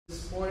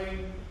This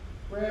morning,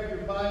 grab your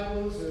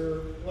Bibles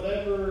or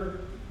whatever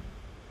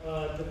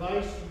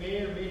device you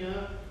may or may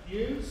not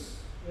use,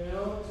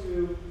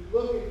 to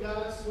look at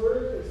God's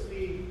Word as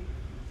we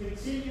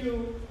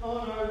continue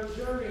on our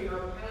journey,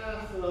 our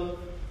path of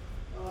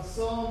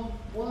Psalm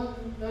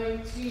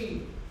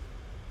 119.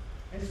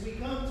 As we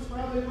come to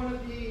probably one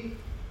of the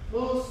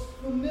most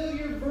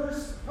familiar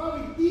verse,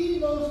 probably the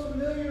most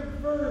familiar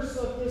verse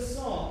of this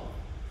psalm.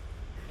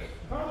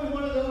 Probably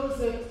one of those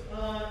that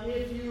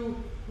if you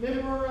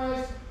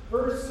memorized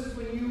verses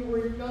when you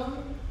were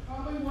young,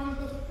 probably one of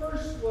the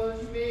first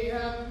ones you may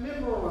have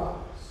memorized.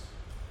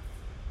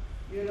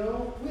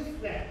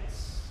 With that,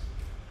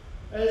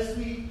 as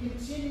we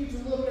continue to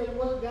look at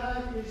what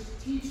God is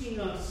teaching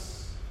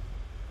us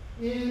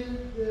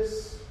in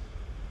this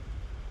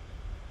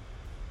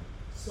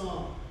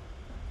psalm.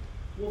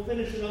 We'll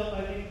finish it up,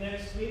 I think,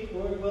 next week,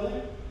 Lord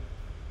willing.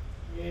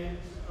 And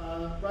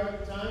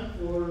right time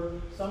for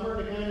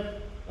summer to kind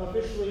of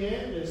officially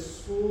end as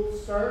school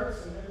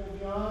starts, and then we'll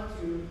be on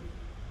to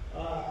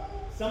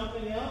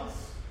something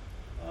else,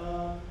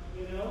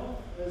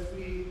 as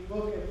we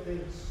look at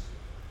things.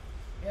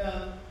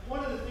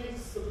 One of the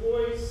things the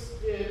boys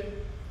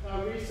did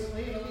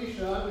recently,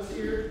 Alicia, I was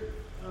here,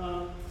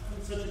 I'm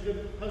such a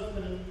good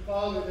husband and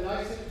father that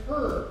I sent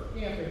her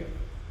camping.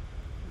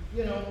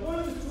 One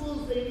of the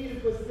tools they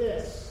needed was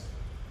this.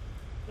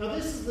 Now,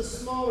 this is the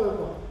smaller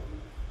one.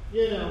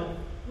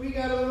 We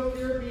got a little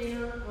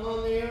carabiner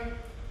on there.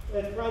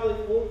 That's probably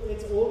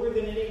it's older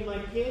than any of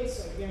my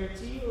kids. I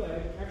guarantee you.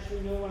 I actually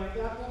know when I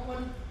got that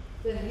one.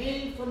 To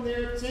hang from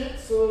their tent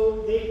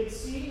so they could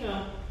see.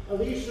 Now,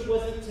 Alicia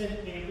wasn't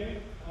tent camping.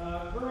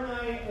 Her and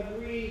I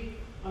agree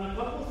on a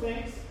couple of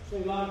things,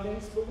 actually a lot of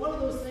things. But one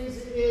of those things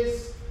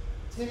is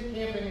tent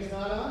camping is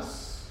not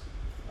us.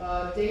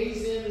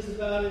 Days Inn is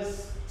about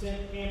as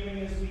tent camping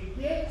as we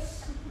get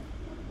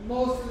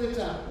most of the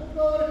time. We'll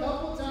go it a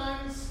couple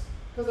times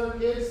because our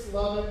kids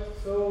love it,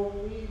 so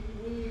we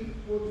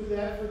will do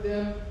that for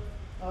them.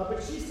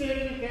 But she stayed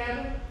in a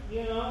cabin,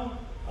 with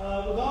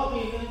all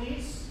the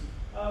amenities.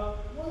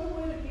 What a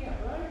way to camp,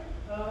 right?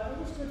 It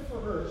was good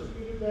for her. She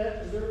needed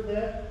that, deserved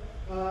that.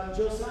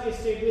 Josiah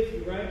stayed with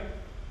you, right?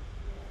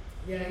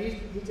 Yeah,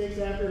 he takes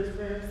after his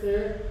parents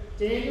there.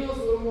 Daniel's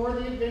a little more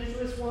the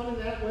adventurous one in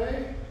that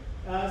way.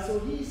 So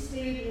he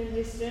stayed in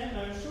his tent,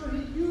 and I'm sure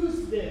he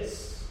used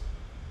this.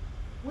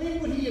 When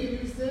would he have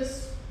used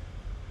this?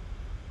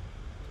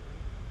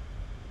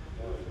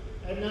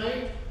 At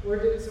night? Or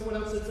did someone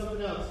else said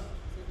something else?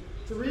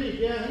 To read.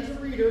 Yeah, he's a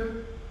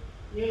reader.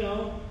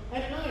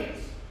 At night.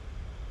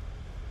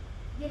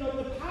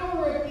 The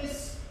power of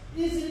this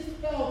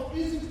isn't felt,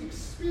 isn't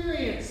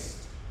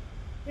experienced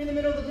in the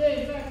middle of the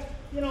day. In fact,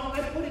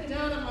 I put it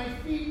down at my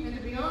feet, and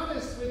to be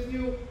honest with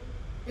you,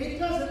 it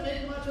doesn't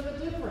make much of a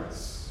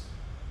difference.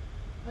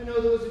 I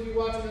know those of you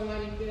watching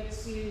online, you can't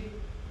see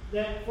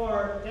that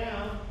far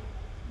down,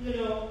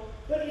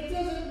 but it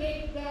doesn't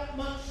make that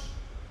much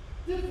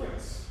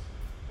difference.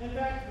 In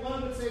fact,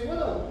 one would say, what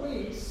a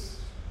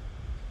waste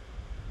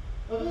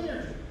of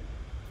energy,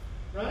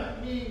 right? I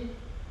mean,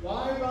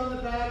 why run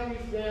the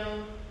batteries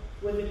down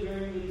with it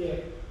during the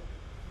day?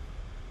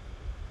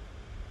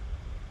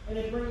 And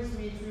it brings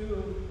me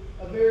to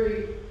a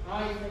very,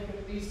 I think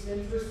at least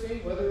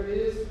interesting, whether it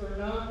is or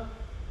not,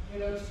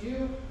 to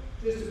you,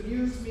 just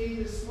amused me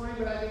this morning,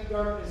 but I think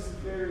darkness is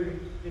very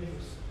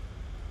interesting.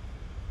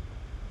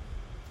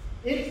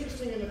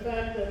 Interesting in the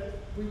fact that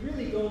we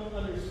really don't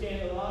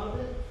understand a lot of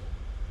it.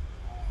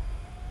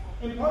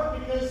 In part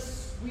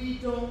because we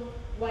don't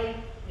like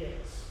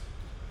it.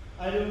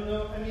 I don't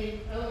know. I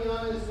mean,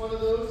 Eliana is one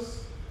of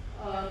those.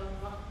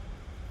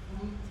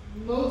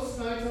 Most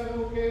nights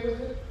I'm okay with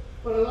it,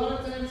 but a lot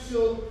of times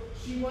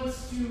she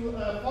wants to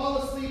fall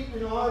asleep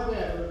in our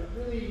bed, or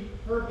really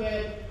her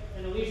bed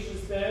and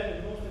Alicia's bed,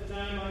 and most of the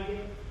time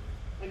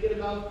I get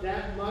about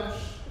that much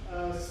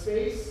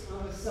space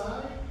on the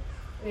side,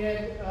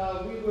 and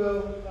we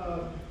will,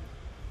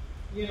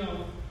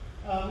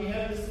 we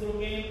have this little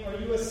game, are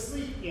you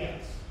asleep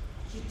yet?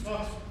 She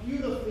talks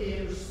beautifully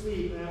in her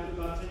sleep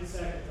after about 10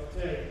 seconds, I'll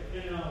tell you,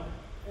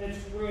 and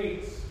it's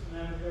great.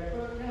 And I'm like,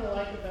 well, I kind of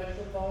like it that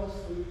she'll fall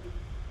asleep.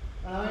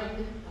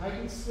 I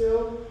can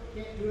still,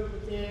 can't do it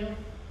with Daniel,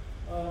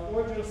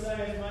 or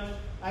Josiah as much,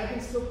 I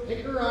can still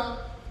pick her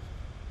up,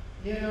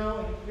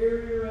 and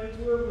carry her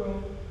into her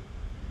room,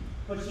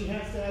 but she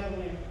has to have a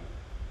lamp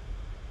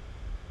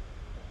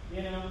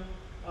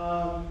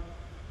on.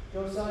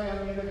 Josiah,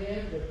 on the other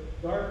hand, the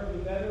darker the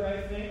better,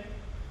 I think.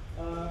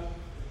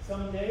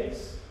 Some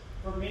days,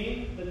 for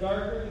me, the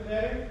darker the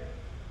better.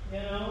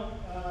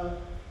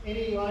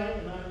 Any light,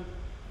 and I'm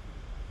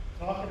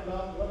talking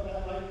about what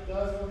that light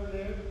does over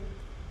there.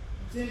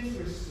 It's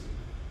interesting.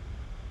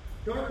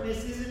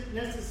 Darkness isn't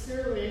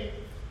necessarily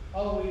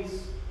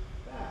always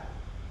bad.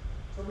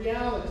 It's a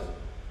reality.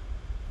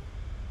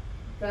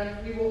 In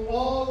fact, we will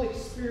all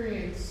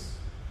experience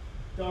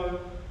dark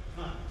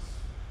times.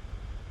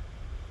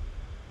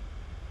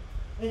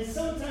 And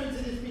sometimes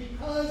it is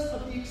because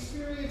of the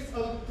experience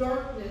of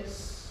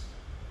darkness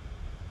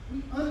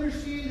we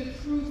understand the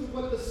truth of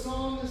what the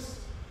psalmist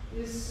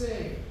is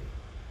saying.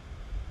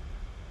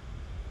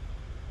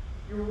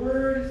 Your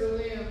word is a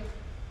lamp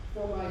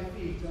for my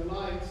feet, a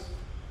light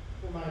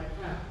for my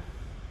path.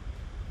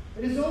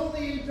 It is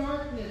only in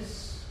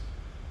darkness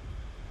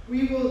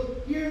we will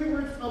hear the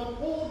words,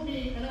 uphold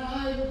me and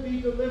I will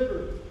be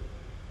delivered.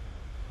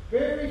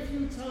 Very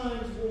few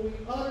times will we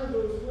utter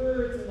those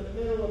words in the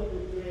middle of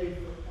the day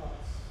for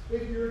us,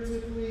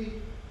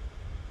 figuratively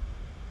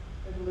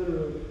and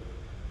literally.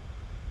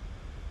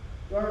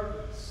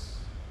 Darkness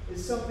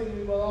is something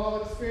we will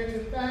all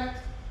experience. In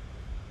fact,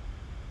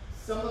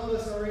 some of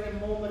us are in a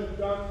moment of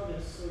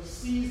darkness or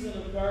season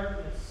of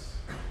darkness.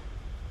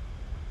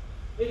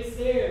 It's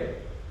there.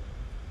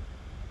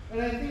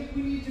 And I think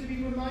we need to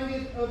be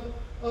reminded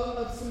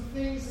of some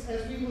things,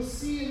 as we will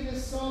see in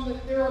this psalm,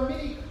 that there are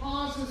many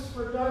causes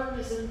for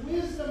darkness, and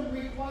wisdom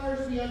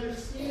requires we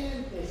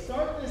understand this.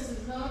 Darkness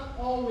is not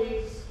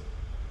always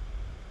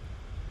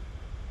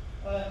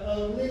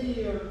a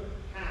linear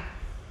path.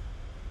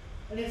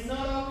 And it's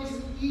not always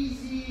an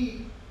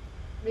easy,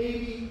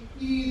 maybe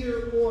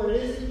either or.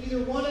 It isn't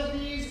either one of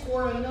these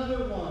or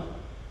another one.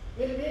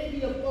 It may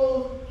be a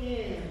both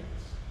and.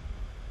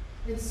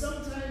 And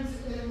sometimes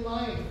in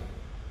life,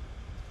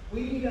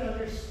 we need to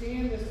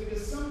understand this,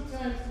 because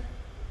sometimes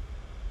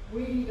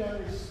we need to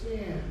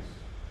understand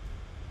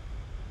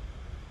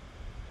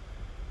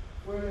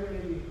where there may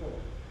be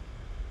hope.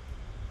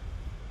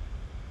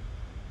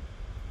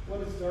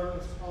 What is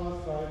darkness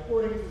caused by?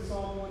 According to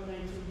Psalm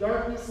 119,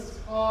 darkness is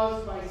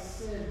caused by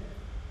sin.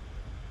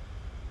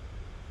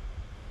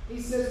 He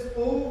says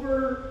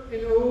over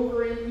and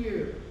over in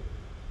here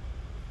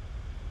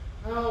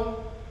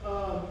how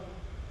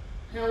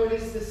it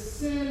is the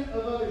sin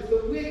of others.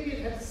 The wicked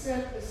have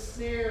set a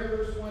snare,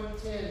 verse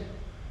 110,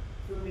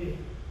 for me.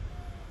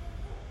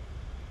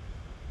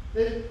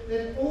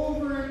 That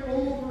over and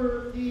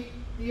over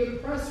the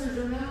oppressors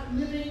are not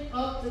living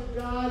up to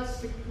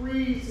God's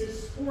decrees,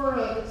 His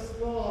Torah, His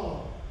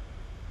law.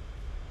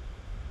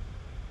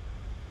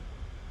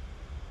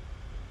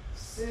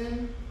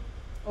 Sin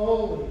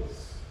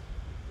always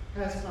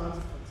has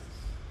consequences.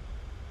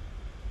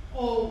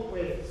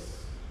 Always.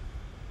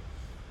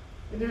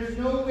 And there's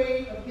no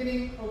way of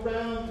getting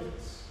around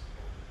it.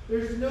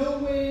 There's no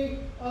way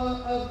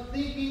of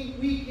thinking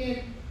we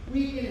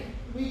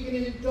can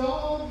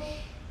indulge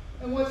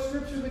in what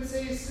Scripture would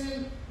say is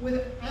sin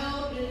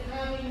without it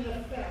having an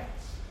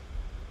effect.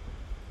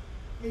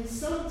 And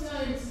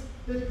sometimes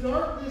the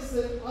darkness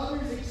that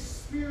others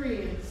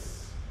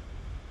experience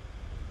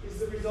is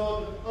the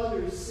result of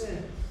others'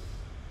 sins.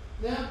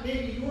 That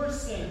may be your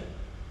sin.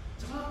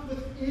 Talk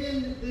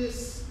within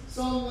this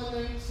Psalm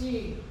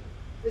 119.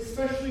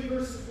 Especially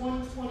verses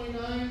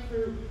 129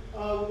 through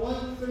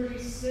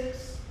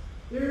 136,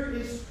 there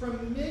is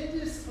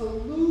tremendous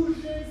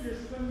allusion,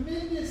 there's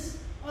tremendous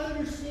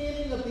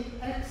understanding of the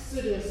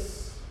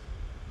Exodus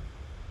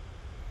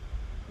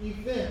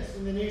events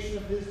in the nation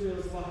of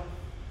Israel's life.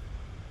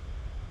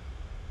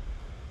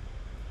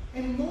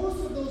 And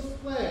most of those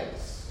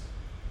plagues,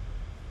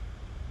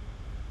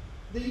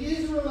 the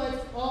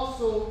Israelites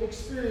also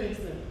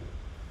experienced them.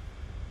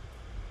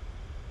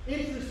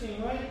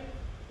 Interesting, right?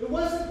 It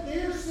wasn't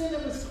their sin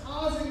that was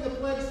causing the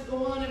plagues to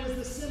go on, it was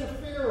the sin of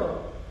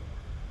Pharaoh.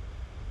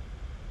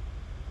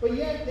 But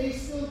yet they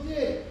still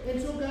did. And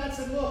so God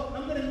said, look,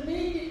 I'm going to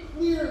make it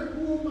clear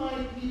who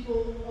my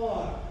people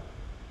are.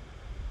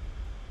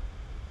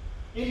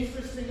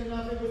 Interesting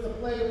enough, it was the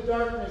plague of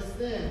darkness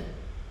then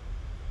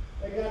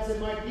that God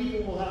said, my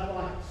people will have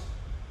light.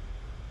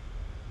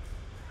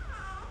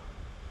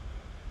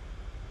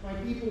 My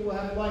people will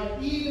have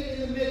light, even in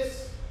the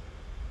midst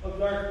of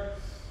darkness.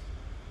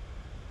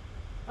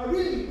 I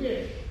really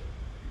wish,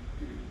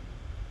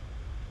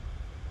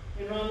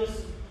 and Ron, this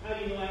is how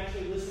you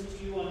actually listen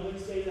to you on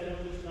Wednesdays. I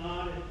don't just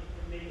nod and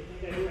make you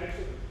think I do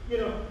actually.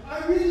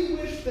 I really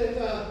wish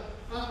that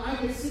I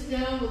could sit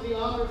down with the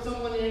author of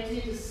Psalm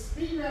 119 to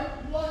figure out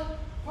what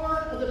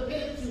part of the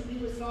Pentateuch he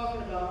was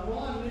talking about.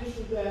 Ron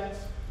mentioned that,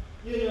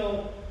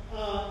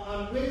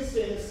 on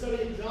Wednesday, the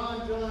study of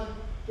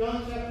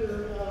John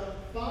chapter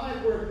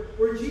 5,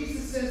 where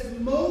Jesus says,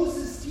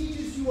 Moses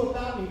teaches you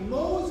about me.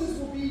 Moses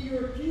will be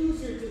your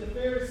accuser to the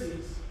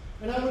Pharisees.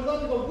 And I would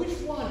love to go, which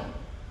one?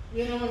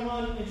 And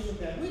Ron mentioned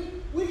that.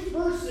 Which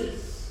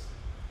verses?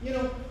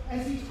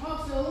 As he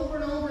talks over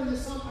and over in the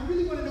psalm, I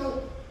really want to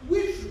know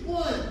which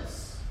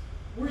ones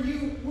were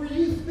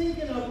you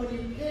thinking of when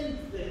you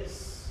penned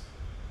this?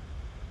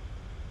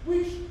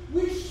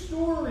 Which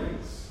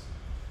stories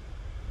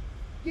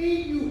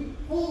gave you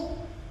hope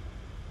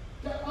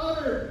to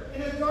utter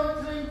in a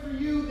dark time for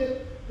you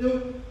that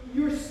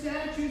your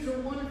statutes are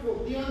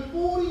wonderful? The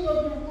unfolding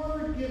of your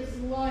word gives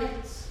light.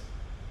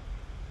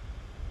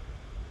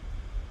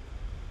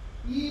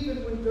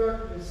 Even when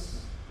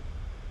darkness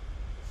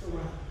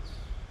surrounds.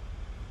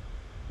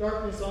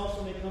 Darkness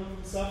also may come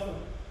from suffering.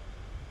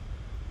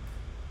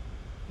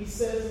 He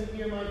says in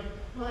here,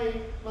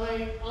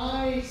 my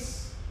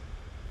eyes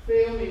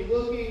fail me,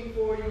 looking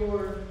for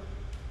your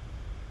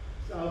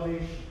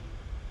salvation.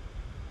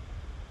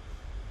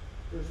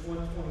 Verse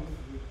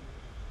 123.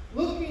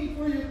 Looking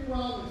for your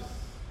promise.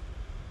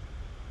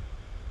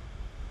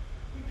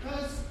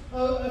 Because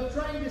of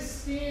trying to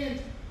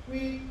stand,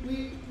 we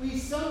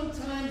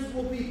sometimes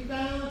will be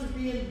found to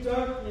be in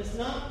darkness,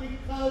 not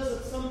because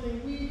of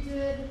something we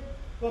did,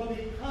 but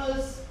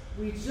because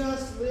we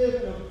just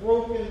live in a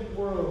broken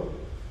world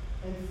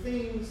and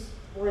things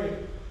break.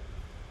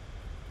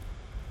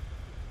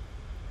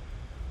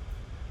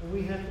 And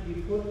we have to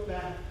be put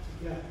back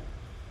together.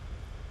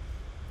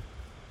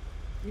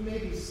 You may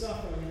be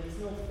suffering and it's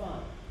no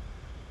fun.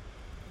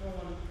 No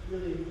one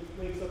really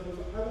wakes up and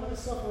goes, I want to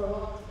suffer a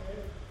lot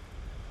today.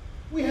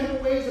 We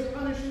have ways of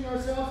punishing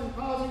ourselves and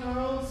causing our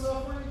own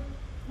suffering.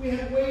 We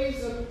have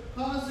ways of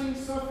causing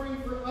suffering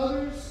for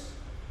others.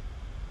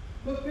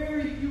 But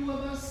very few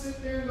of us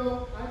sit there and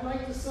go, I'd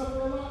like to suffer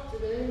a lot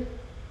today.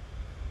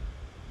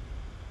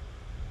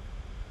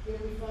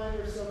 Yet we find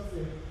ourselves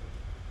there.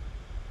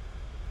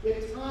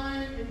 Yet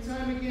time and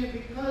time again,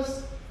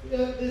 because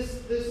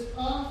this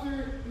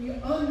author, he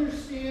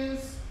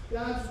understands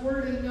God's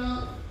word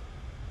enough,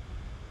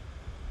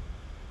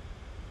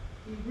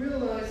 he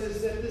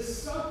realizes that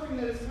this suffering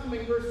that is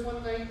coming, verse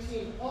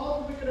 119,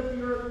 all the wicked of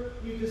the earth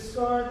you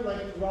discard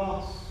like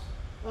dross.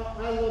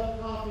 I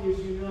love coffee, as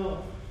you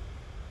know.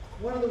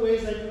 One of the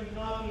ways I drink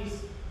coffee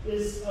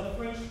is a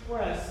French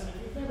press. And if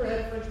you've never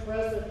had French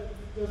press,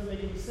 that doesn't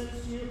make any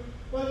sense to you.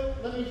 But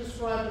let me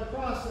describe the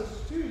process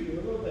to you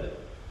a little bit.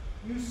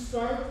 You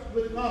start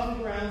with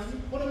coffee grounds.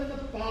 You put them in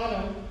the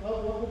bottom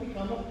of what will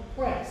become a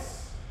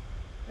press.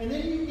 And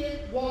then you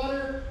get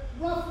water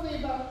roughly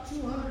about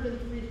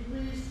 203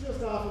 degrees,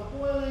 just off of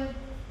boiling.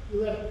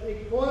 You let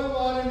it boil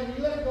water, and then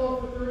you let it go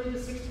for 30 to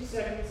 60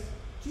 seconds.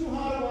 Too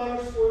hot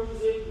water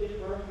scorches it, you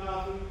get burnt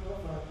coffee. Oh,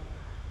 no.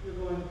 You're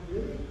going,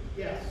 really?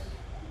 Yes.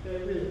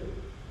 Okay, really.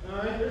 All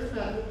right, there's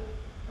method.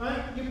 All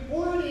right, you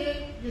pour it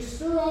in, you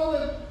stir all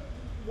the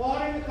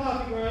water in the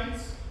coffee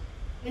grinds,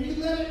 and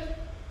you let it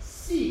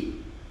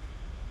steep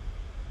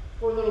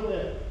for a little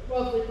bit,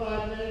 roughly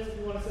 5 minutes if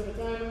you want to set a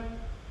timer.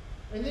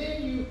 And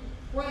then you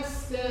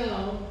press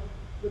down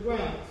the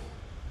grounds.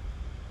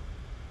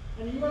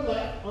 And you are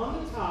left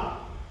on the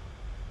top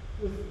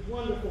with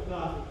wonderful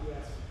coffee, if you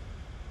ask me.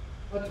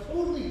 A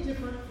totally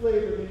different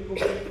flavor than you will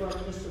get from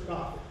Mr.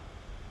 Coffee.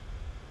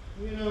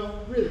 You know,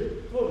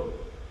 really, totally.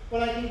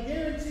 But I can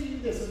guarantee you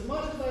this, as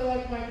much as I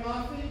like my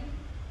coffee,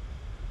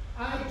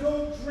 I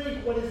don't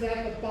drink what is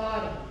at the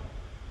bottom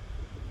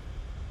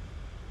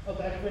of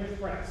that French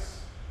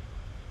press.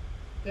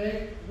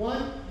 Okay?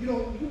 One, you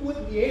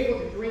wouldn't be able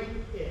to drink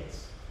it.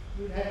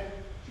 You'd have to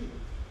chew it.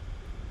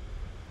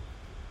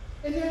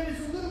 And then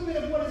there's a little bit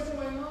of what is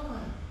going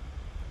on.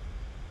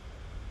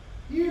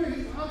 Here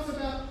he talks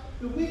about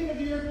the wicked of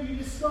the earth you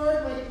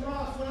discard like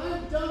dross. When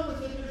I'm done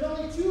with it, there's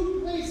only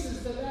 2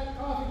 places that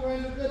coffee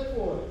grinds are good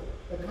for.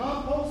 The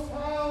compost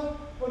pile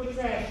or the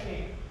trash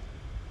can.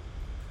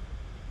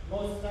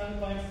 Most of the time it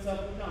finds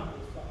itself in the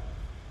compost pile.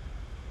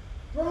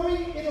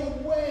 Throwing it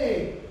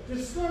away,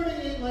 discarding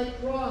it like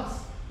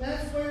dross.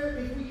 That's where,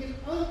 if we can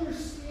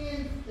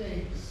understand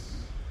things,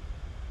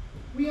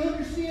 we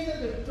understand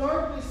that the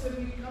darkness that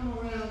we come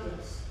around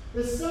us,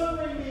 the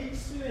suffering we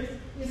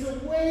experience, is a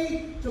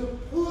way to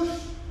push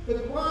the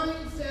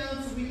grinds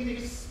down so we can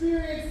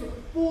experience the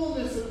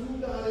fullness of who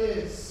God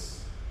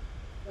is.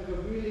 Like a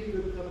really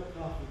good cup of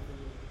coffee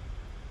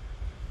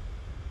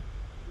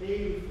for me.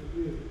 Maybe for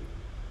you.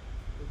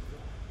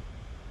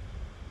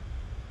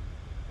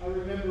 I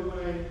remember when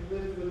I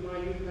lived with my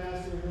youth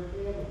pastor and her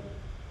family.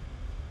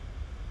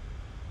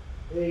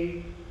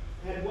 They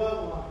had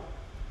well water.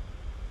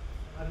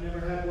 I've never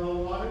had well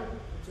water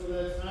until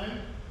that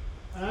time.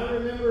 And I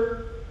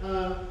remember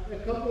a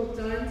couple of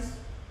times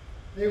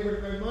they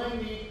would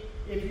remind me,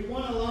 if you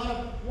want a lot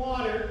of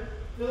water,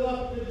 fill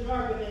up the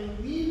jar, but then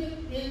leave it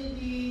in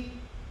the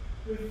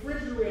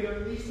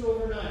refrigerator at least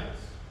overnight.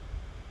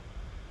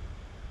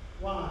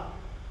 Why?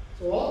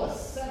 So all the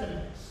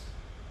sediments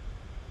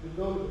would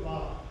go to the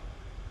bottom.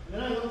 And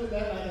then I looked at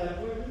that and I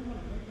thought, well, I didn't want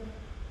to drink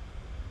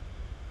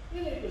that.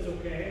 And it was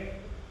okay.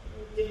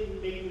 It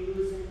didn't make me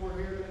lose any more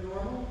hair than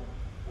normal.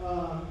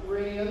 Or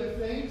any other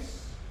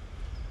things.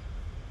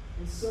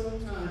 And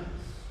sometimes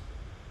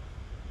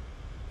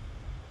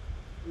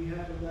we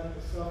have to let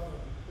the suffering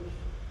push it.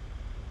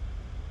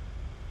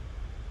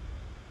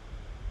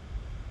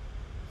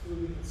 So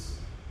we can see.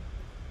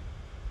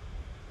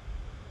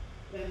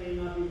 That may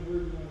not be the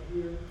word you want to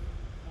hear,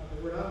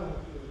 the word I want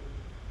to hear.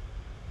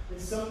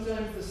 And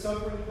sometimes the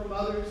suffering from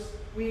others,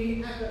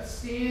 we have to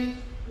stand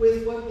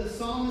with what the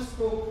psalmist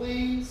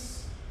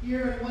proclaims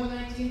here in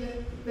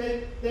 119,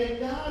 that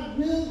God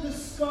will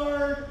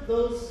discard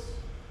those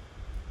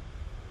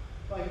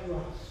like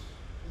dross.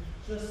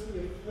 It's just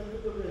the flick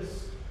of the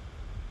wrist,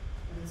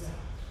 and it's out.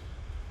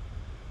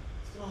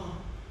 It's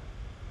gone.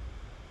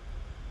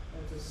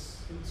 And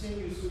just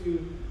continue so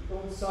you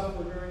don't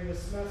suffer during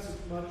this message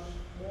much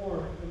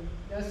more than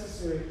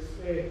necessary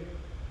today.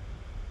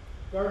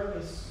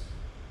 Darkness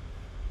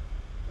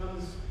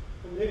comes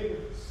from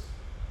ignorance.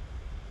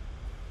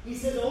 He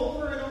says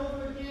over and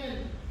over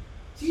again,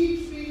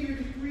 teach me your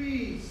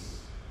decrees.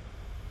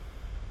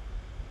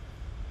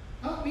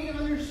 Help me to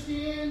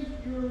understand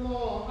your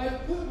law. I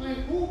put my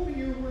hope in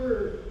your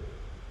word.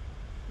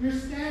 Your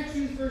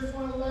statutes, verse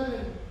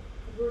 111,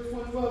 verse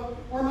 112,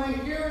 are my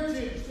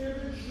heritage. They're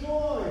the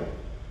joy.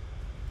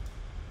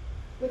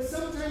 But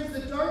sometimes the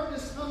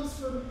darkness comes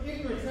from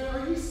ignorance. Now,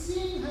 are you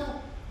seeing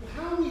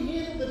how we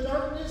handle the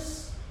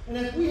darkness? And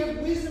if we have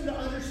wisdom to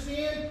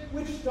understand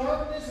which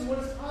darkness and what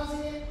is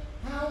causing it,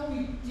 how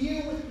we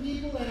deal with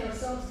people and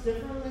ourselves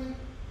differently?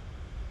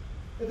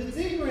 If it's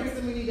ignorance,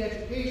 then we need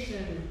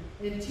education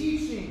and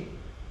teaching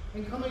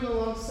and coming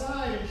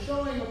alongside and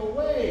showing them a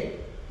way.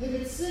 If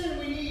it's sin,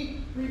 we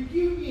need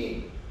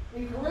rebuking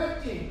and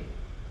correcting.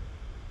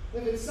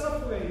 If it's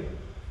suffering,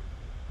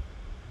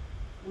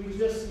 we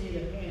just need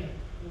a hand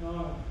and an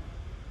arm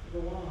to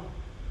go on.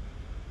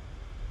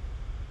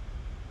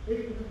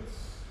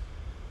 Ignorance.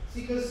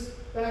 See, because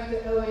back to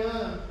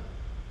Eliana,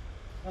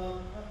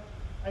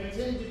 I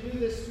tend to do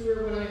this to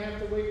her when I have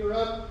to wake her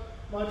up,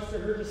 much to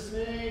her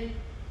dismay.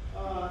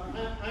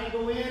 I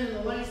go in and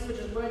the light switch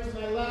is right to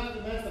my left,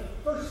 and that's the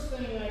first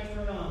thing I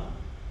turn on.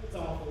 It's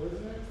awful,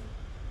 isn't it?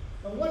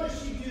 But what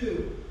does she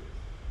do?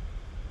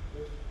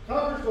 The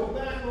covers go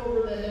back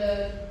over the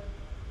head.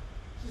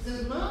 She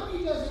says,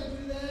 Mommy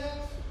doesn't do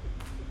that.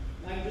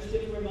 And I just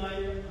get to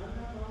remind her, I'm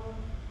not Mom.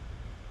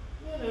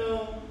 You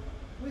know,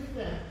 with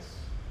that.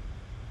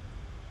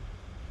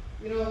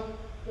 You know,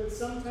 but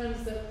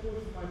sometimes that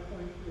proves my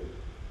point here.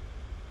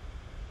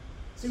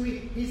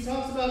 See, he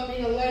talks about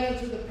being a light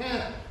unto the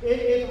path.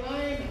 If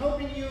I am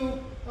helping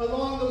you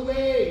along the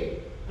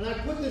way, and I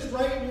put this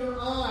right in your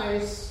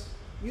eyes,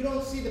 you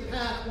don't see the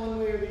path one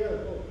way or the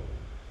other. Oh.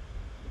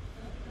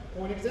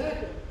 Point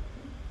exactly.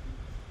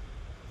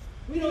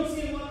 We don't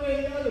see it one way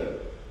or the other.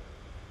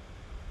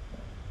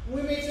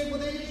 We may say, well,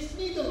 they just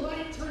need the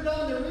light turned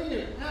on, they're in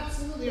there.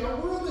 Absolutely. Our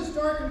world is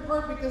dark in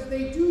part because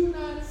they do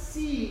not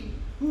see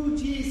who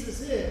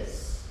Jesus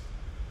is.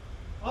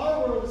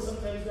 Our world is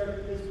sometimes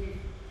dark because we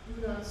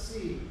do not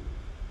see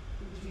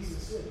who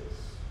Jesus is.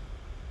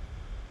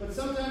 But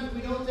sometimes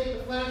we don't take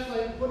the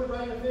flashlight and put it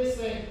right in the face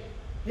saying,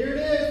 here it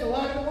is, the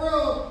light of the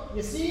world.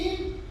 You see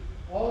him?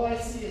 All I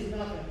see is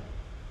nothing.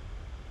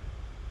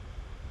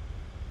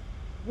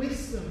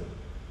 Wisdom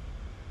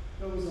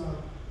goes on.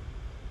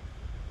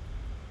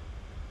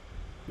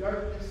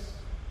 Darkness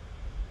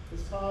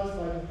is caused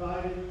by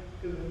divided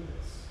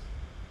commitments.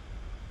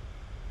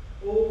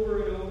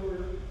 Over and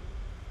over,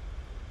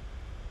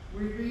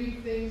 we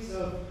read things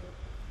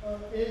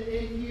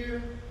in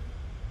here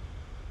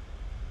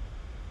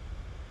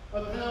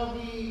of how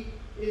he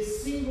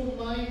is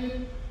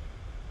single-minded,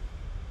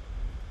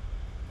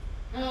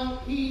 how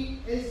he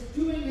is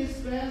doing his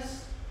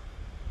best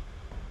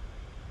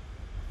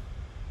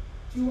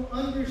to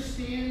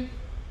understand.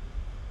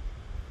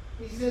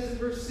 He says in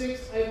verse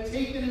 6, I have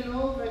taken an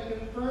oath, I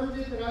confirmed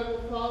it that I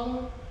will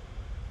follow.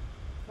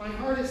 My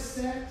heart is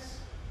set.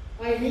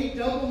 I hate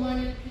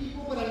double-minded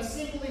people, but I'm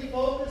simply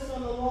focused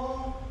on the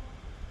law.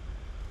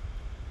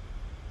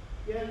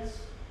 Yet,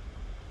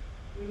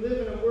 we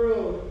live in a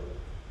world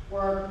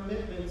where our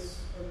commitments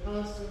are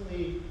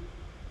constantly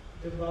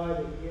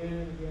divided again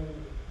and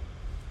again.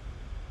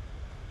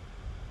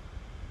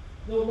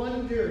 No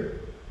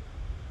wonder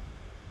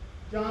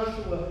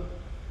Joshua,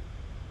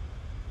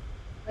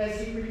 as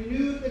he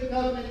renewed the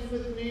covenant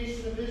with the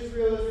nation of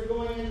Israel as they're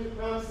going into the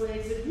promised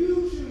land, he said,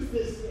 you choose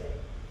this day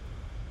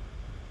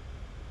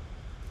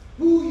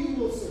who you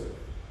will serve.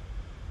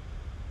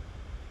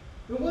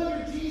 No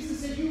wonder Jesus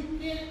said you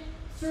can't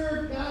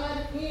serve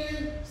God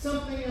and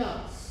something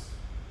else.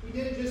 He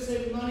didn't just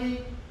say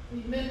money,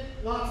 he meant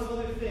lots of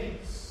other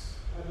things,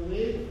 I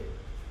believe.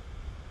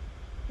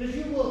 Because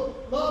you will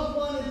love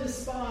one and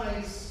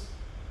despise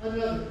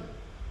another.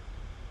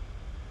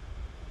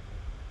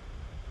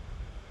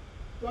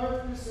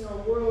 Darkness in our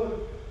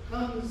world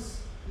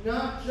comes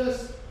not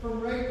just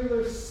from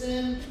regular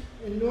sin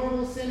and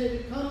normal sin.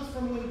 It comes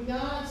from when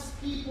God's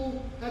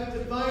people have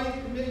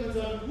divided commitments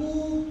on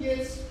who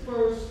gets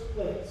first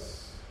place.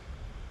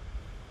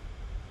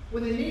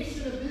 When the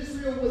nation of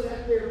Israel was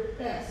at their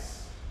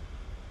best,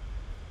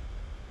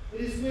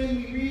 it is when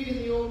we read in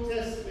the Old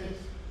Testament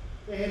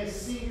they had a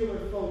singular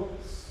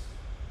focus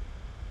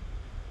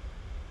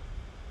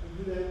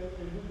on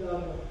who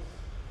God was.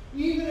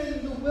 Even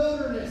in the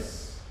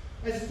wilderness,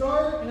 as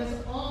dark and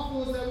as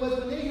awful as that was,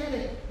 when they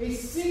had a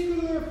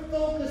singular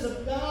focus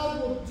of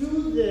God will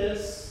do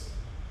this,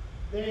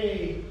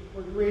 they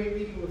were great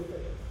people of faith.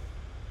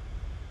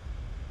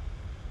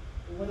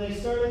 But when they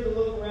started to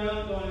look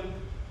around going,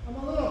 I'm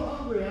a little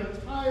hungry,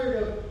 I'm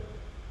tired of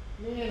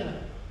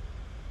manna,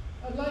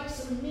 I'd like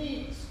some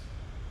meat.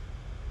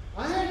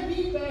 I had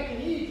meat back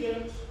in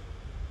Egypt.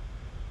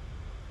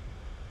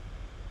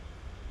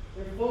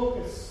 Their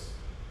focus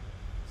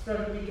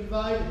started to be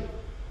divided.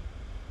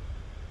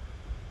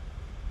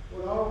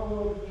 What our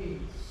world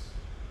needs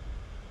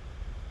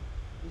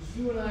is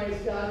you and I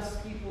as God's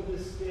people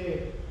this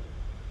day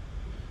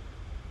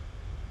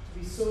to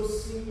be so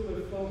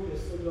singular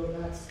focused that go,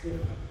 that's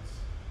different.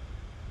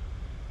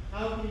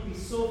 How can you be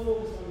so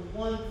focused on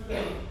one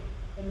thing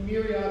and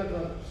myriad of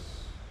others?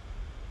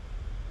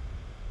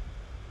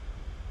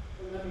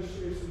 let me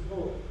share some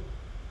hope.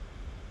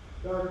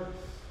 Darkness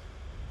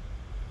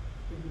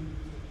can be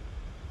defeated.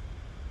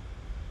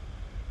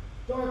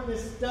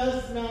 Darkness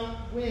does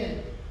not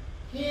win,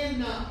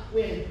 cannot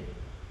win.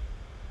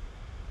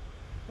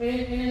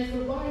 And as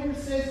the writer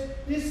says,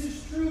 this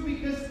is true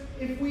because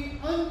if we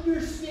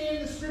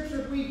understand the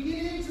Scripture, if we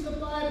get into the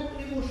Bible,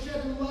 it will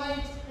shed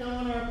light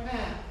on our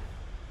path.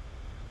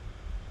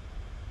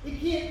 It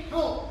can't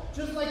help,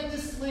 just like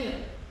this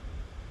lamp.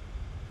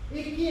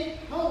 It can't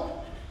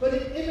help but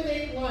it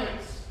emanate light.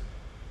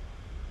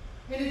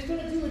 And it's going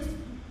to do its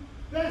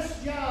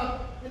best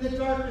job in the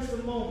darkest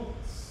of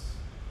moments.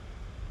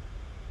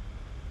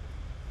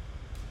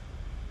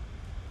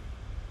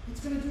 It's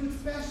going to do its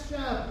best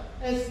job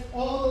as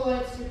all the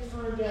lights get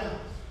turned out.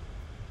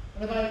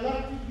 And if I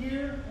left it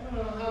here, I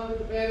don't know how good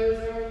the batteries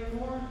are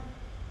anymore,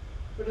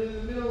 but in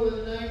the middle of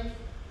the night,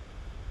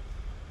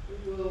 it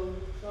will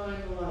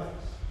shine the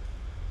lights.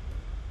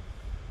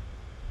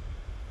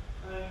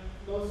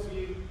 Most of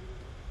you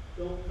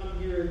don't come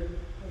here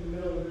in the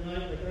middle of the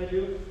night like I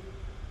do.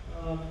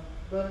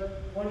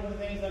 But one of the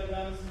things I've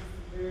done since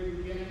the very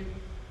beginning,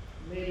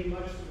 maybe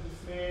much to the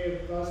dismay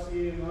of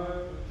Rusty and Mark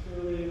and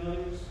Shirley and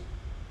others,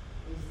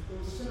 is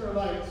those center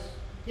lights.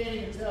 You can't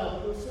even tell,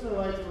 but those center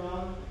lights are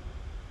on.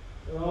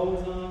 They're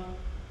always on.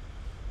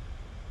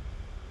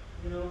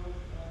 You know,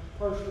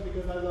 partially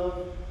because I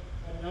love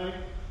at night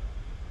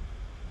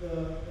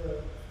the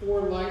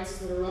 4 lights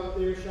that are up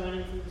there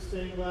shining through the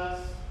stained glass.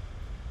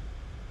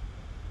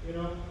 You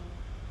know,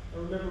 I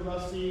remember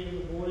Rusty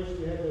and the boys,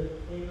 we had to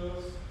clean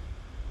those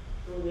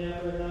shortly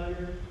after I got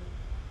here.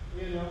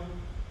 You know,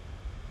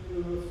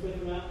 we were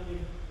spinning them out and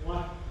thinking,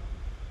 what?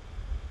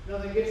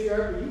 Nothing gets you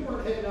up, but you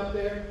weren't heading up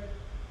there.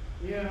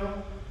 You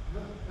know,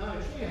 not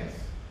a chance.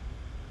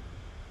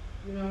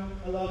 You know,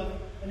 I love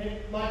it. And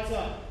it lights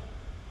up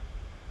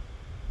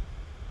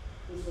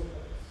this whole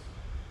place.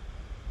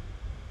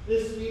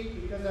 This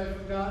week, because I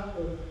forgot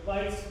the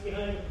lights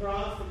behind the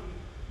cross that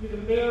you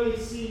can barely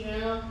see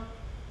now.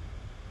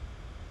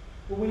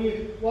 But when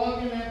you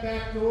walk in that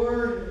back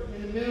door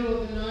in the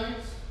middle of the night,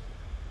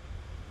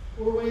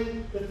 or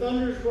when the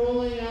thunder's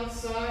rolling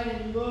outside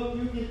and you look,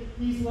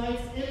 these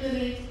lights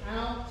emanate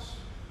out.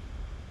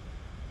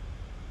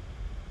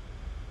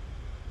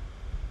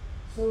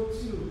 So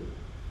too,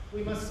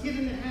 we must get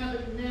in the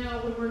habit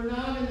now when we're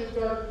not in the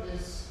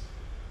darkness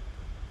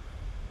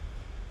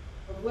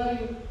of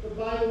letting the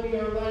Bible be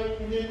our light,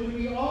 and then when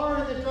we are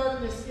in the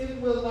darkness, it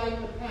will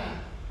light the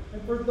path.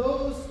 And for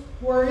those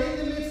who are in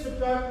the midst of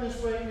darkness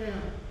right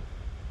now,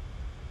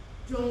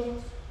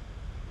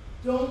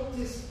 don't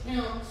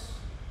discount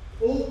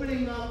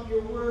opening up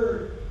your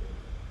Word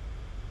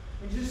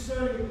and just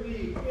starting to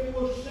read. It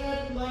will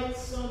shed light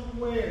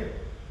somewhere.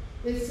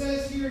 It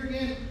says here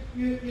again,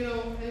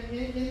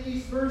 in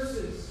these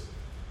verses,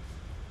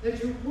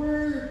 that your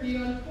Word, the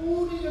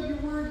unfolding of your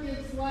Word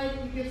gives light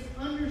and gives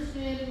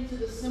understanding to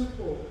the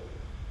simple.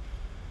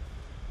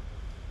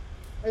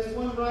 As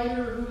one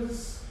writer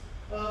who's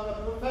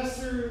a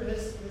professor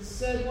has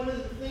said, one of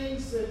the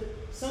things that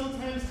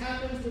sometimes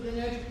happens within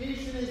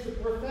education is the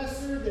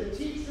professor, the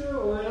teacher,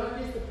 or in our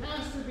case the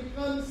pastor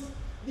becomes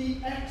the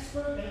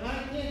expert, and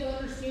I can't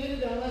understand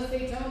it unless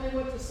they tell me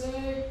what to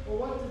say or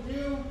what to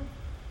do.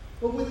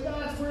 But with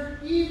God's Word,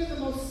 even the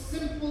most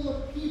simple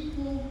of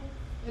people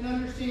and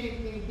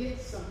understanding can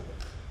get something.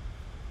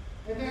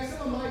 In fact,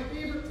 some of my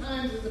favorite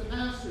times as a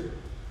pastor,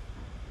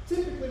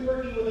 typically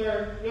working with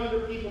our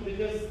younger people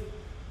because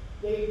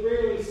they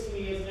rarely see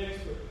me as an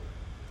expert.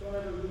 Don't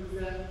ever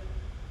lose that.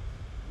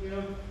 You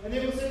know? And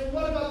they will say,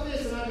 well, what about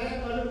this? And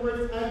in other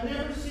words, I've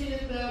never seen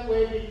it that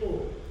way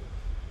before.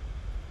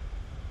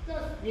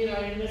 Doesn't mean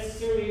I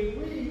necessarily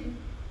agree.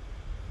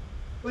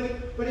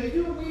 But if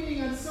you're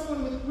waiting on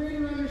someone with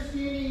greater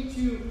understanding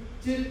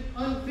to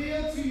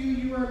unveil to you,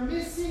 you are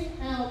missing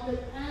out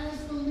that as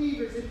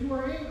believers, if you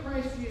are in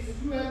Christ Jesus,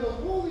 you have the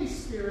Holy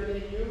Spirit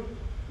in you,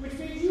 which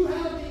means you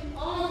have the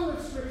author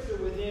of Scripture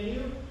within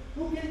you,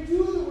 who can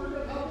do the work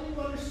of helping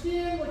you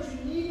understand what you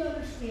need to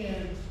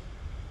understand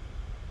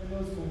in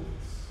those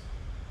moments.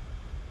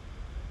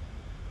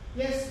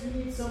 Yes,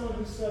 you need someone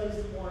who studies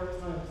it more at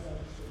times to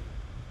understand.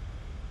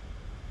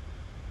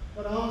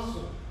 But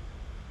also,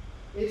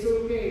 it's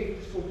okay to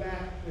just go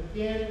back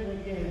again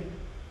and again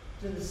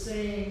to the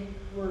same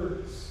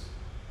words.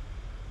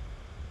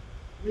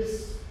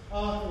 This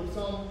author of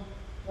Psalm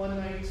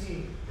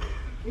 119,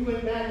 he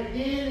went back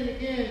again and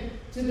again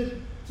to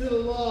the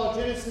law,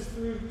 Genesis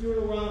through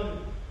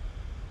Deuteronomy.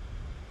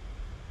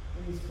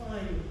 And he's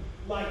finding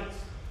light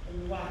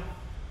and life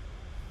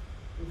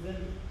within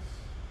us.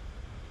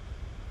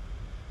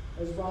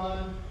 As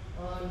Ron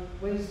on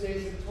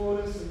Wednesdays had told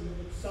us, and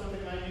it's something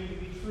I knew to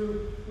be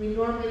true, we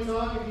normally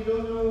talk, if you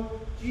don't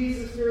know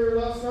Jesus very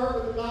well, start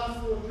with the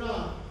Gospel of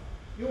John.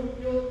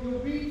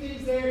 You'll read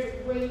things there, it's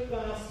a great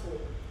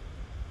gospel.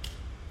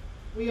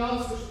 We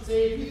also should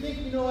say, if you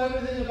think you know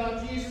everything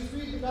about Jesus,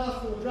 read the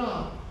Gospel of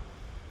John.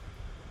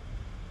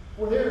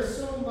 For there is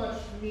so much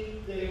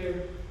meat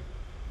there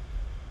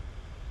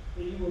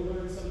that you will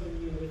learn something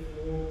new if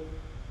you hold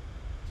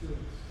to it.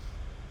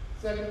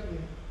 Secondly,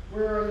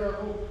 where is our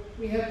hope?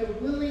 We have to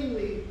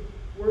willingly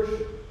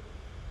worship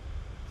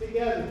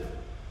together.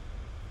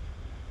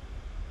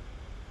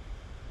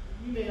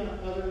 You may not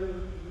utter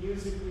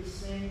music we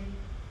sing,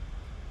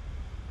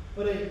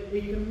 but a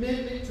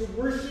commitment to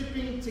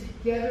worshiping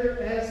together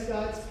as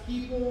God's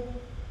people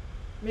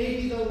may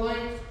be the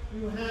life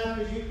you have,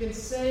 because you can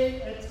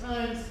say at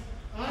times,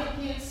 I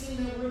can't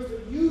sing that word,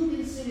 but you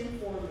can sing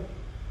it for me.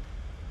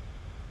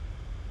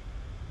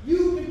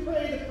 You can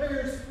pray the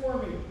prayers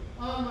for me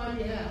on my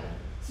behalf.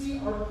 See,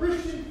 our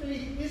Christian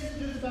faith isn't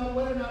just about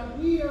whether or not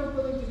we are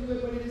willing to do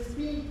it, but it is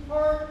being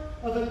part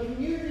of a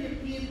community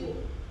of people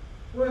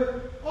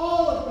where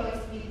all of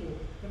God's people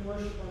can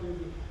worship on your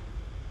behalf.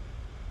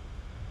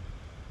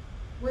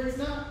 Where it's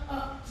not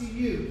up to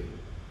you.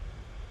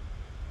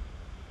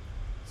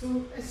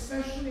 So,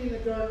 especially in the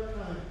dark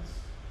times,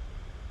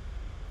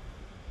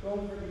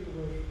 don't forget to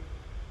worship.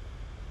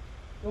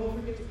 Don't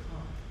forget to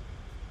come.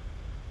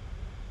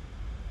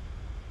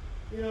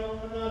 You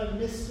know, I'm not a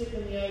mystic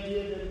in the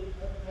idea that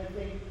I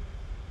think,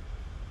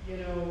 you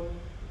know,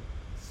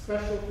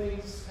 special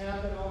things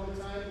happen all the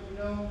time. But, you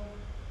know,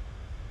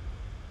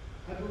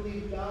 I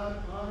believe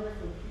God honors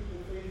when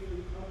people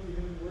faithfully come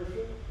to Him and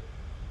worship.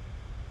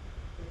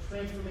 A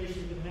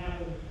transformation can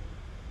happen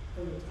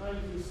from the time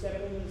you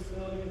step into this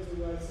building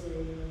until I say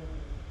amen.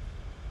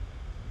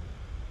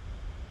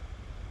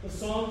 The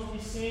songs we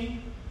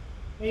sing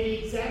may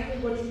be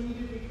exactly what you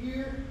needed to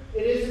hear.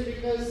 It isn't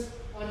because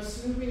I'm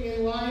snooping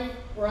in life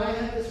or I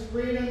have this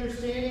great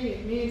understanding.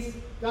 It means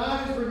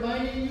God is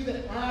reminding you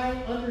that I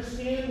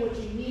understand what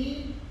you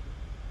need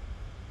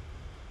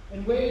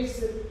in ways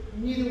that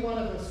neither one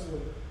of us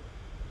would.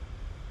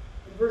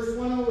 In verse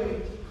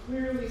 108, he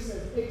clearly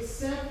says,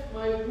 accept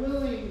my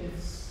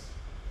willingness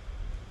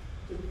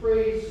to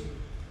praise you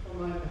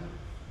from my mouth.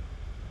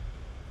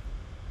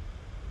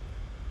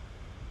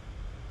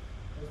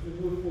 As we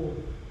move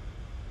forward,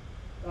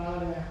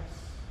 God asks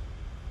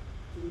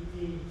to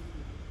redeem his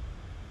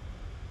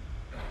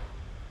people.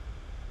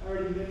 I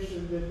already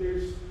mentioned that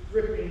there's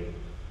dripping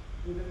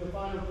within the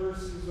final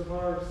verses of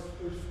ours,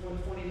 verse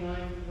 129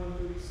 and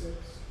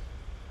 136.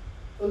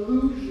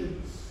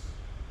 Allusions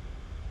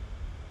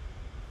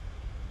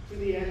to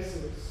the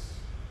Exodus.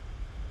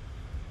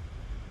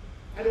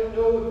 I don't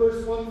know what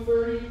verse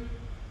 130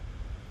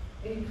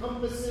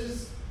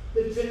 encompasses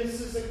the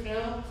Genesis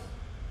account,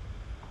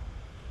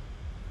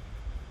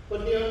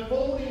 but the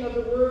unfolding of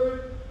the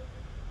Word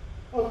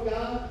of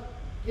God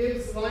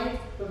gives life.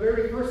 The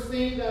very first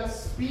thing God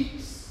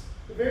speaks,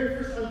 the very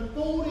first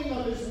unfolding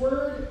of His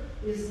Word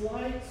is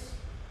light.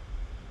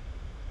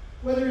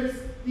 Whether it's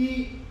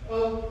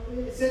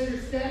it says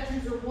your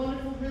statutes are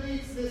wonderful, really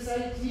it's this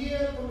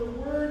idea from the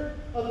Word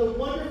of the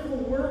wonderful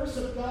works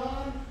of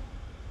God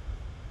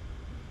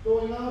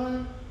going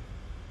on.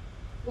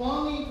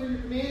 Longing for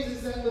your commands,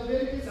 is that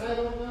Leviticus? I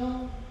don't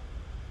know.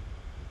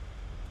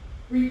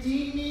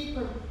 Redeem me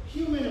from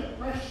human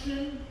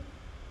oppression.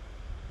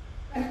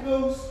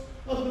 Echoes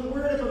of the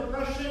word of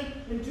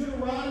oppression in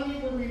Deuteronomy,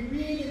 where we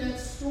read in that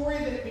story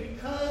that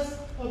because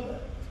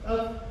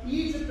of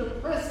Egypt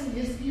oppressing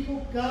his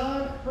people,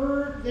 God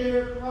heard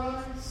their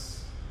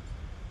cries.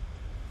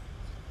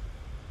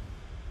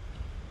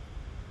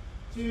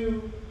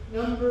 To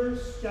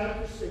Numbers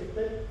chapter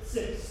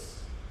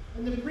 6.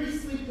 And the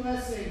priestly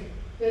blessing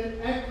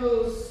that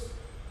echoes,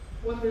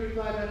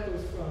 135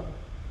 echoes from.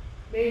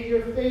 May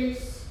your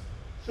face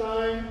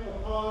shine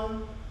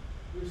upon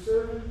your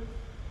servant.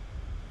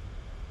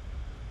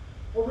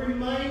 A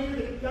reminder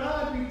that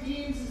God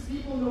redeems his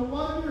people. No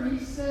wonder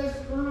he says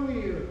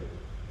earlier,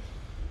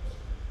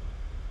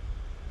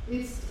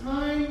 it's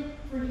time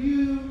for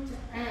you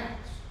to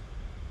act,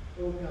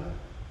 O God.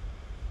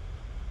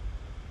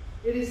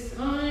 It is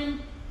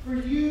time for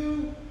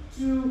you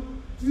to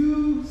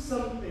do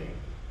something.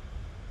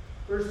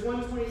 Verse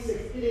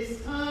 126, it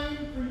is time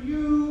for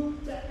you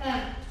to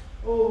act,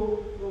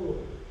 O Lord.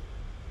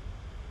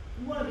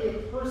 You want to be a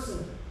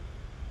person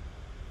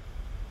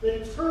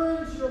that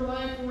turns your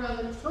life around,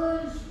 that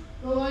turns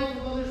the life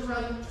of others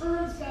around, that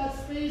turns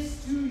God's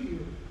face to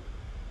you.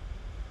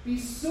 Be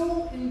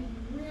so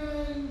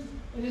ingrained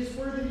in His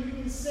Word that you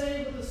can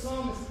say with the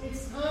psalmist,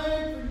 it's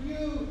time for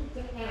you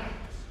to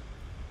act.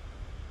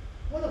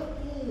 What a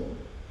full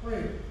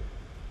prayer.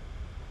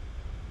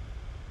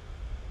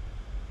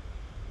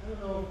 I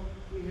don't know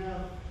if we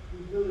have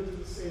the ability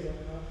to say that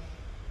much.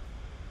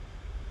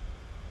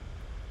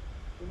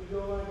 I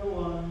go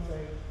on as I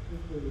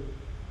conclude.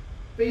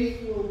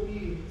 Faithful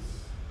obedience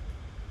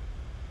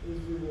is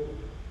rewarded.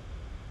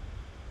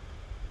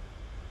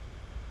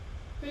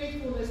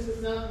 Faithfulness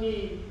does not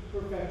mean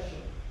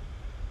perfection.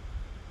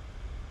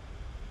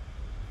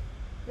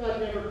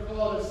 God never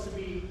called us to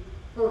be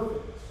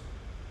perfect,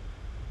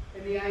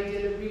 and the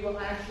idea that we will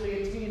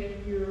actually attain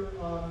it here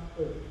on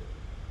earth.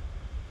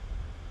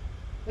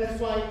 That's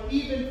why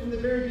even from the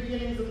very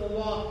beginnings of the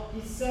law,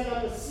 He set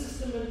up a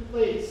system in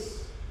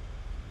place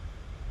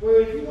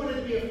where if you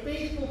wanted to be a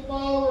faithful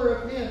follower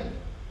of Him,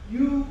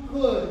 you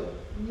could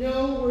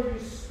know where you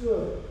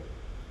stood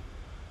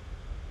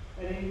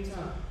at any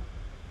time.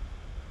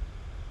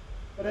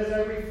 But as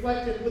I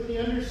reflected with the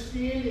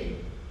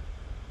understanding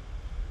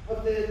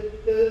of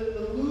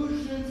the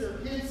allusions or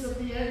hints of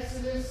the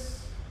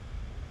Exodus,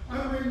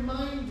 I'm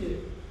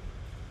reminded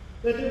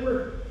that there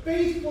were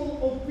faithful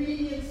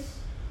obedience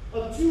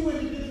of two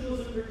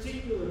individuals in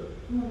particular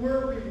who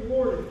were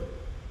rewarded.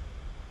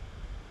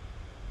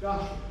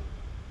 Joshua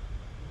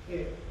and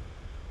Caleb.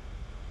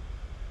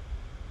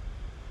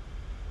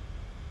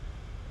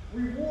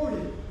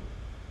 Rewarded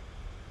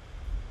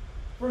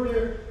for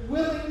their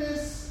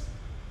willingness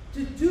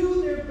to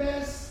do their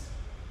best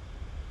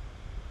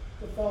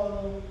to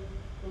follow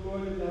the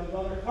Lord their God,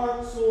 whether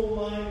heart, soul,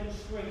 mind, and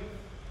strength.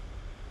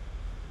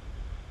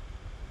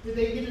 Did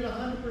they get it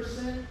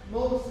 100%?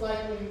 Most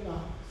likely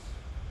not.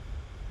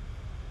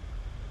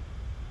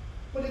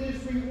 But it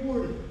is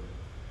rewarded.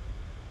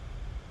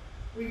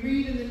 We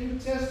read in the New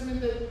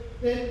Testament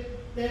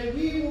that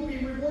we will be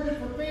rewarded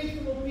for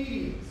faithful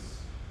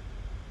obedience.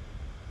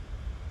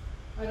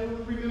 I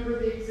don't remember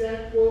the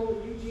exact quote,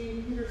 but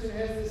Eugene Peterson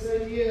has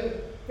this idea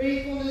of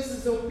faithfulness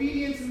is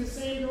obedience in the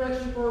same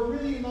direction for a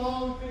really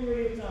long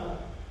period of time.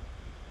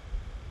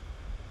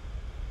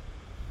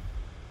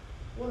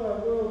 What our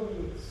world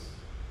needs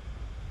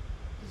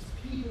is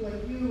people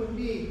like you and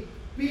me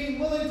being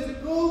willing to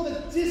go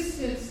the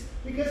distance,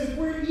 because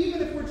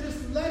even if we're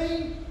just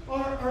letting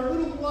our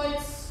little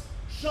lights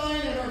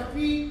shine at our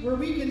feet where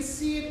we can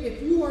see it,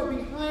 if you are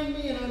behind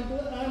me and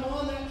I'm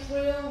on that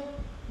trail,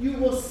 you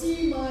will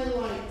see my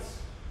light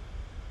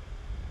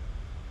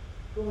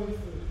going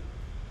through.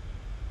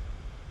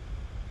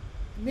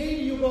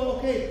 Maybe you go,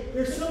 okay,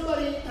 there's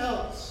somebody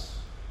else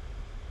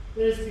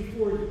that is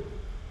before you.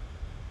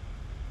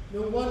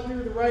 No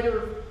wonder the writer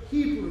of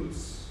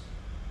Hebrews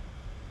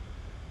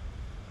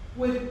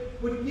would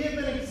give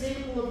an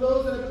example of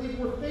those that I believe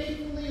were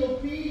faithfully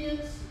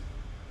obedient,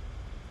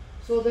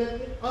 so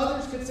that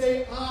others could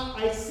say,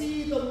 I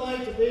see the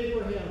light of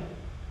Abraham.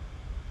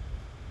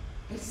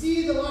 I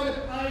see the light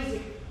of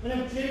Isaac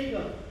and of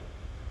Jacob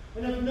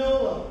and of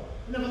Noah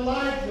and of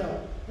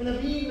Elijah and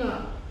of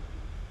Enoch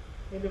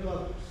and of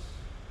others,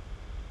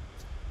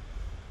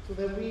 so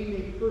that we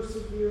may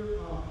persevere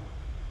on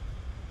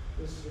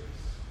this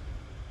race.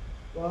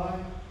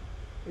 Why?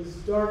 Because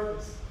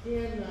darkness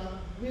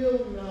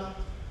will not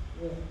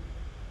win.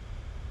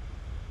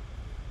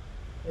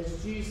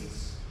 As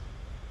Jesus,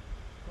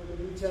 for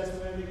the New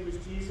Testament, I think it was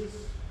Jesus,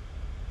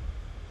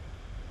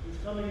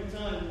 there's coming a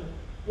time when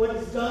what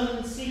is done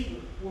in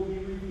secret will be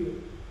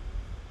revealed.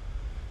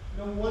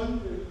 No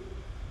wonder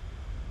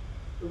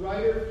the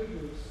writer of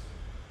Hebrews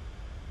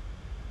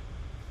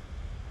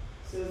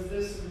says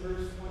this in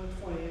verse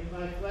 120, "If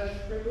my flesh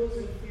trembles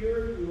in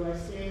fear of you, I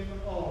stand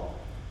in awe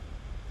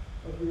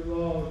of your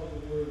law and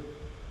your word."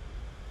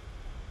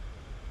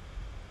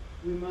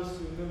 We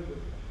must remember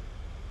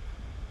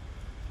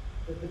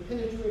that the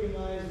penetrating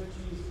eyes of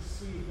Jesus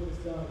see what is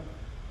done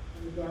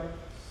in the darkness.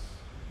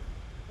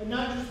 And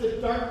not just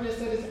the darkness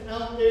that is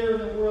out there in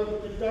the world,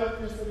 but the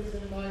darkness that is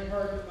in my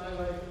heart and my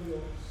life and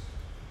yours.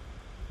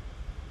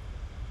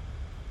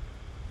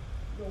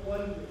 No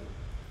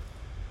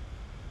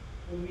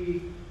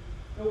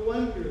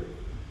wonder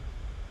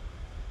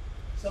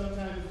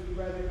sometimes we'd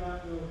rather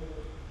not know the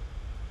Lord.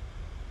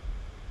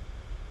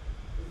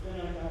 But then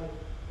I got to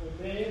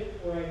obey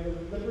it, or I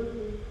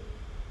deliberately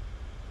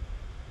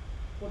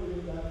put it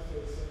in God's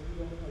face and you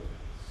don't know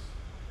this.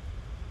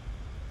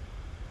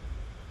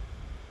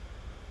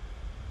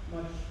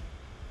 Much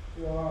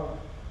to our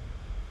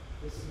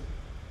dismay.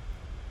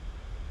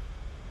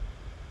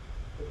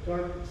 The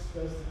darkness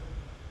does not.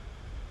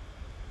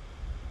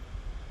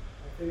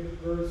 My favorite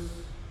verse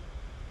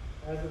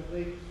as of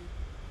late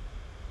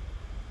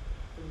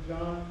from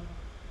John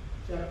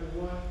chapter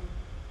 1.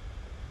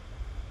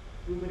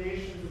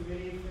 Ruminations of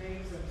many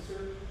things, I'm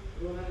certain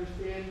you will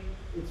understand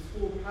its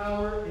full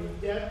power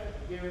and depth,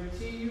 I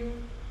guarantee you,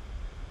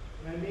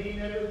 and I may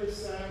never this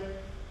side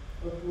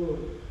of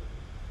glory.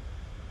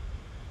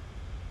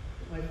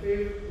 My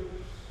favorite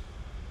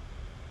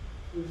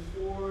verse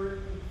 4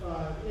 and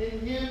 5. In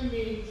him,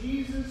 meaning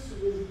Jesus,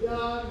 who is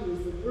God, who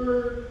is the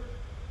Word,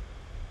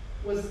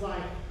 was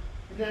life.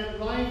 And that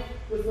life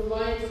was the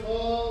light of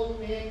all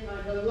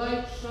mankind. The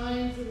light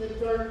shines in the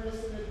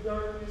darkness, and the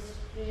darkness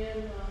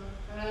cannot,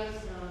 has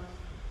not,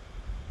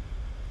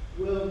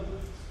 will not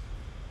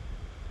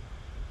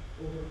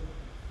overcome.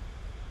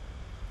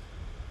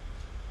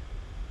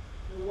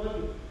 No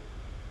wonder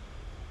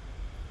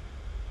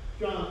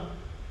John,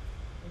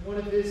 in one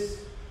of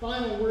his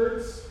final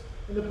words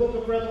in the book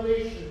of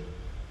Revelation,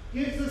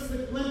 gives us the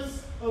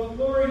glimpse of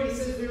glory. He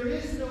says there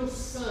is no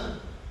sun,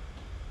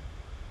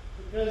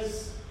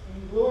 because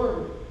in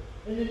glory,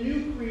 in the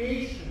new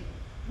creation,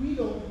 we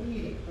don't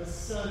need a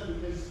sun,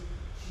 because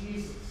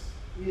Jesus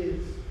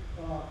is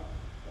God.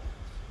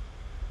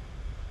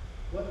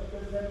 What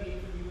does that mean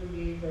for you and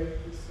me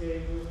right this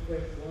day? Real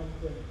quick, one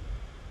thing.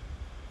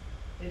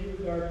 In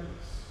your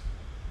darkness,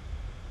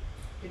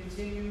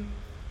 continue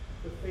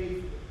to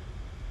faithfully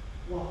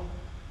walk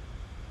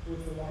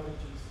with the light of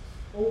Jesus.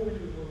 Open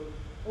your word.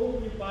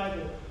 Open your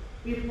Bible.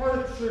 Be a part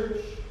of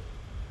church.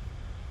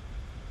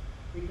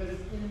 Because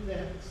in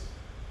that,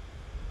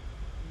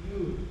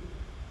 you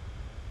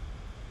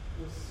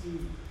will see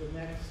the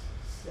next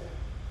step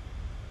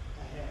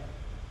ahead.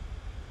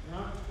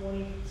 Not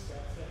 20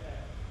 steps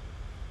ahead,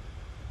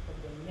 but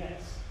the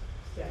next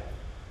step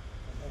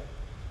ahead.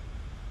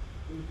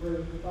 We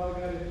pray, Father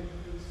God, thank you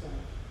for this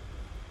time.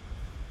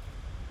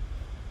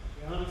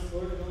 To be honest,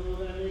 Lord, I don't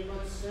know that I make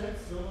much sense.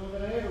 I don't know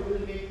that I ever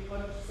really make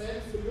much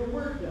sense, but your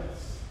word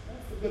does.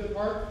 That's the good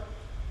part.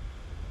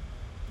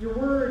 Your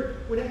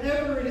word,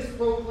 whenever it is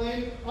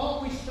proclaimed,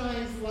 always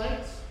shines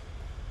light.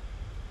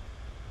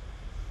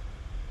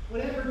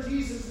 Whenever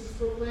Jesus is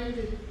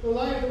proclaimed, the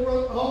light of the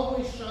world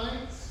always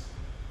shines.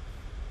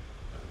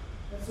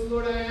 And so,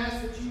 Lord, I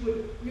ask that you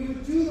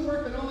would do the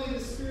work that only the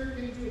Spirit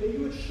can do, that you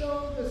would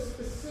show the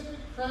specific,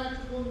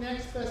 practical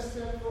next best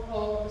step for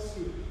all of us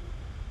here.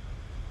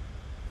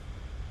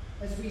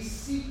 As we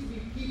seek to be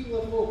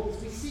people of hope,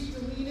 as we seek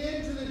to lean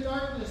into the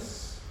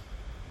darkness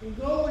and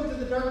go into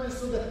the darkness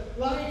so the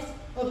light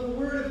of the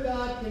Word of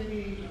God can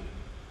be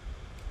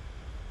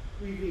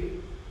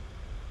revealed.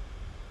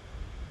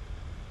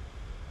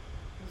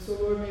 And so,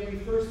 Lord, may we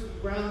first be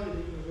grounded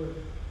in your Word.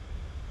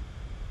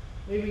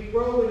 May we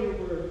grow in your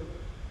Word.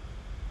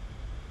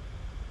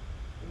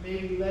 And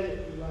may we let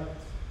it be light.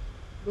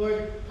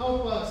 Lord,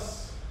 help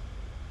us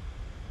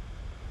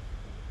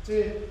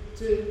to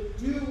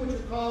do what you're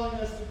calling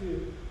us to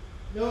do,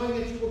 knowing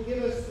that you will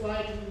give us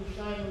light and you will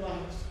shine the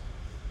light,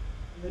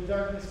 and the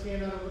darkness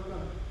cannot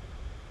overcome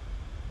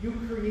it. You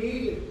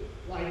created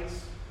light.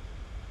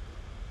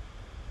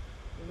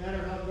 No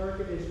matter how dark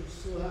it is, you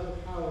still have the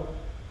power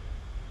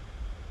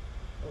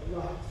of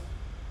light.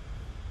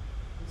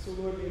 And so,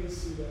 Lord, may we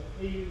see that.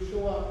 May you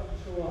show up and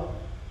show up.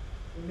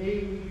 And may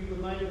we be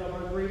reminded of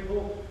our great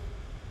hope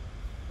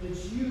that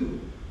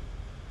you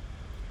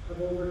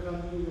have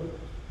overcome the world.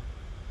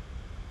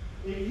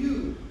 That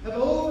you have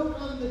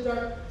overcome the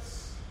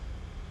darkness.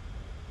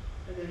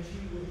 And that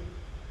you win.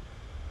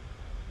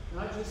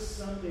 Not just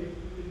someday,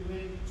 we can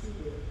win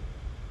today.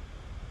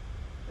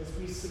 As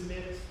we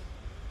submit,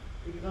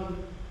 become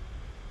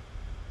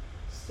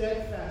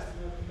steadfast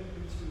in our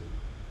commitment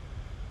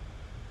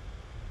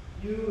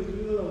to you. You and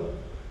you alone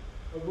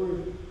are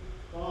worthy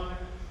of honor,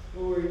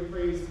 glory,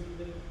 praise, and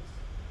commitment.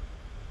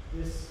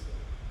 This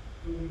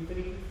we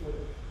thank you for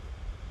it.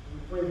 We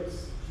pray this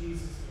in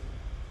Jesus' name.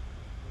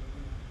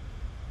 Amen.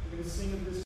 We're going to sing of this.